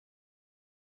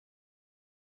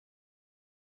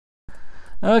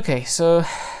Okay, so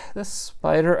this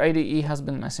Spider IDE has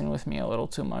been messing with me a little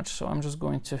too much, so I'm just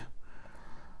going to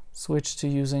switch to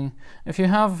using, if you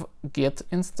have Git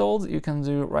installed, you can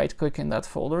do right-click in that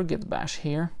folder, Git bash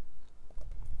here.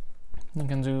 You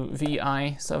can do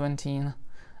vi17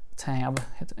 tab,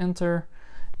 hit enter,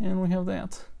 and we have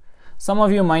that. Some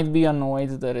of you might be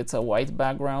annoyed that it's a white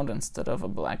background instead of a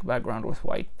black background with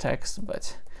white text,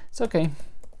 but it's okay.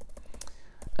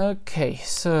 Okay,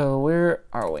 so where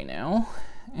are we now?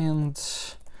 And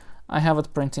I have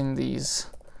it printing these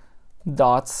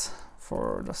dots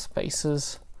for the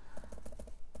spaces.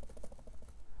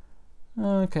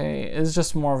 Okay, it's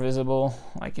just more visible.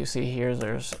 Like you see here,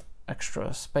 there's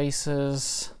extra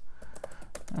spaces.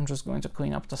 I'm just going to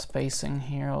clean up the spacing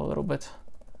here a little bit.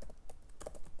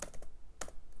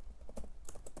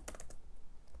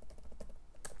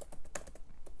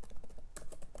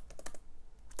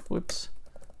 Whoops.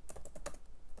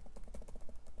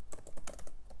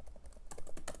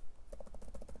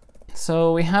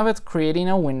 So we have it creating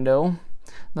a window.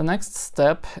 The next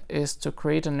step is to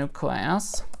create a new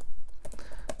class,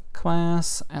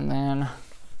 and then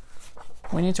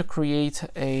we need to create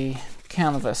a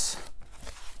canvas.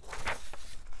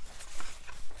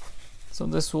 So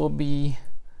this will be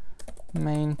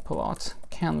main plot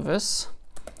canvas.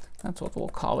 That's what we'll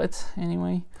call it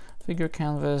anyway. Figure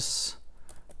canvas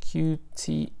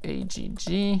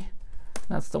qtagg.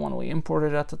 That's the one we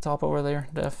imported at the top over there.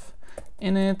 Def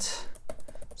init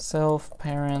self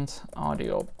parent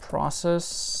audio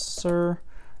processor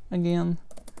again.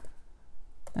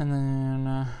 And then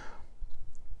I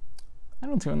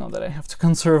don't even know that I have to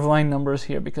conserve line numbers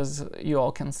here because you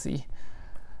all can see,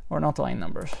 or not line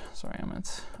numbers, sorry, I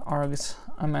meant args,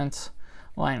 I meant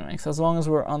line length. As long as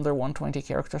we're under 120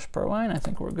 characters per line, I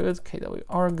think we're good. KW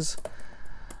args.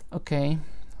 Okay,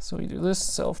 so we do this,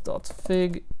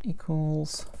 self.fig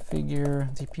equals figure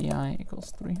dpi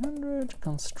equals 300,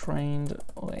 constrained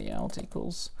layout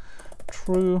equals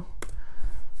true.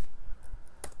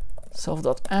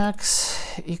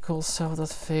 Self.x equals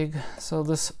self.fig. So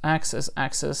this x is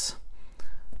axis.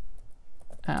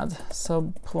 Add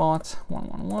subplot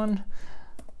 111.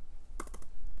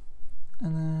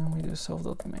 And then we do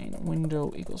self.main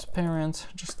window equals parent,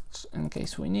 just in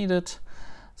case we need it.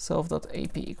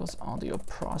 Self.ap equals audio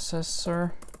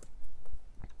processor.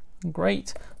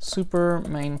 Great. Super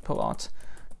main plot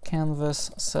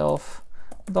canvas self.init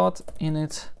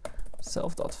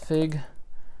self.fig.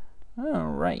 All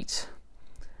right.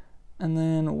 And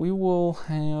then we will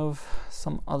have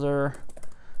some other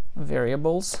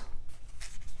variables.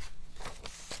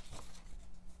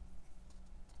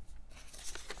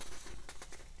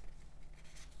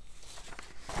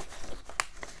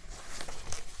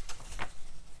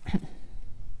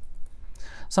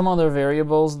 Some other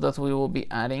variables that we will be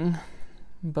adding,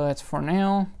 but for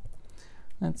now,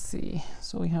 let's see.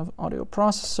 So we have audio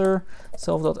processor,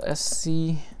 self.sc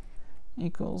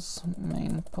equals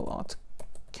main plot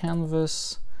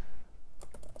canvas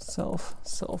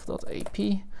self.ap.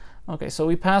 Okay, so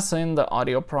we pass in the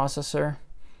audio processor,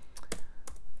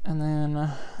 and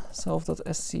then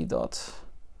self.sc dot.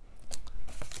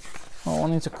 Well, we'll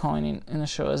need to call in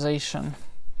initialization.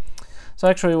 So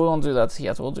actually, we won't do that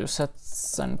yet. We'll do set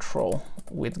central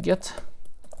with get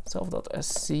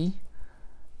self.sc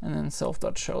and then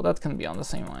self.show. That can be on the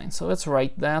same line. So let's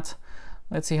write that.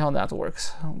 Let's see how that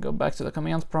works. I'll go back to the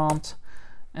command prompt,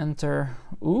 enter.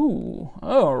 Ooh,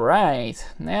 all right.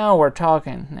 Now we're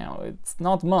talking. Now it's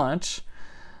not much,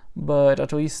 but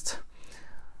at least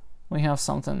we have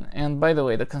something. And by the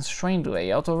way, the constrained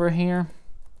layout over here,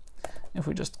 if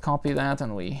we just copy that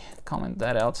and we comment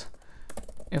that out,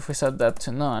 if we set that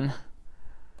to none,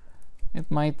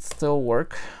 it might still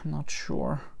work. I'm not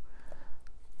sure.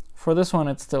 For this one,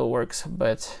 it still works,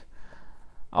 but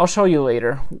I'll show you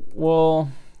later.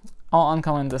 I'll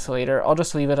uncomment this later. I'll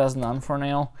just leave it as none for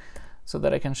now so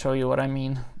that I can show you what I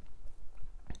mean.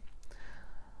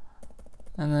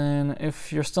 And then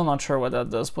if you're still not sure what that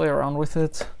does, play around with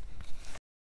it.